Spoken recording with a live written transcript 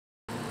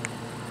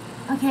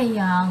Okay,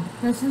 y'all,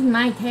 this is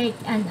my take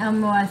on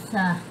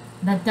Omarosa,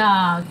 the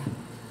dog.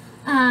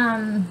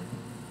 I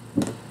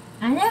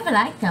never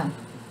liked him.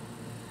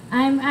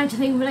 I'm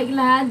actually really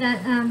glad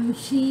that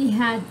she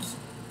had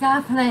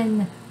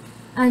Scotland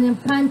an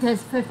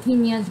apprentice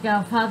 15 years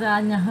ago, father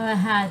on her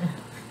head.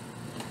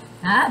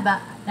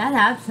 But that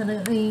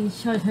absolutely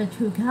shows her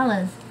true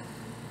colors.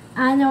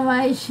 I don't know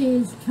why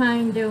she's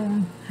trying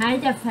to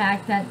hide the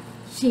fact that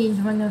she's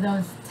one of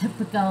those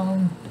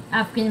typical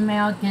African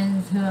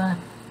Americans who are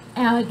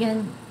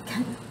arrogant,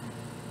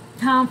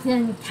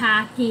 confident,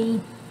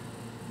 cocky,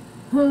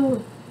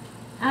 who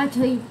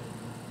actually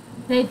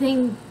they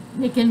think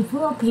they can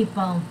fool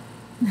people.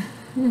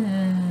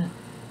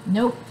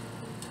 Nope.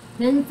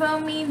 Didn't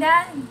fool me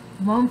then,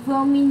 won't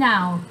fool me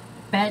now,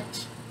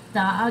 bitch,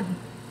 dog.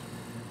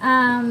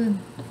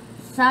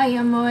 Sorry,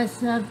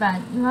 Melissa,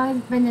 but you've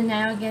always been an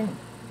arrogant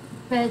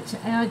bitch,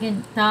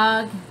 arrogant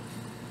dog.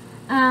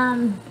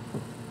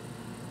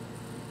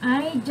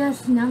 I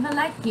just never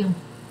liked you.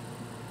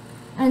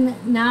 And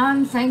now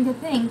I'm starting to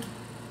think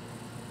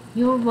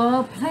you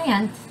were a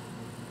plant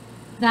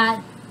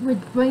that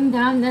would bring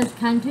down this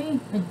country,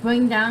 would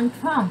bring down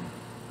Trump.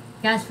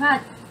 Guess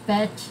what,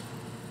 bitch?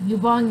 You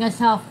brought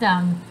yourself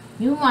down.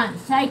 You want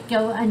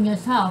psycho on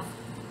yourself,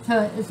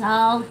 so it's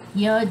all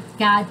your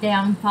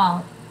goddamn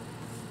fault.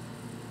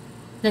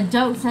 The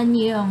joke's on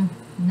you,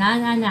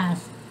 not on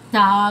us,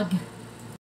 dog.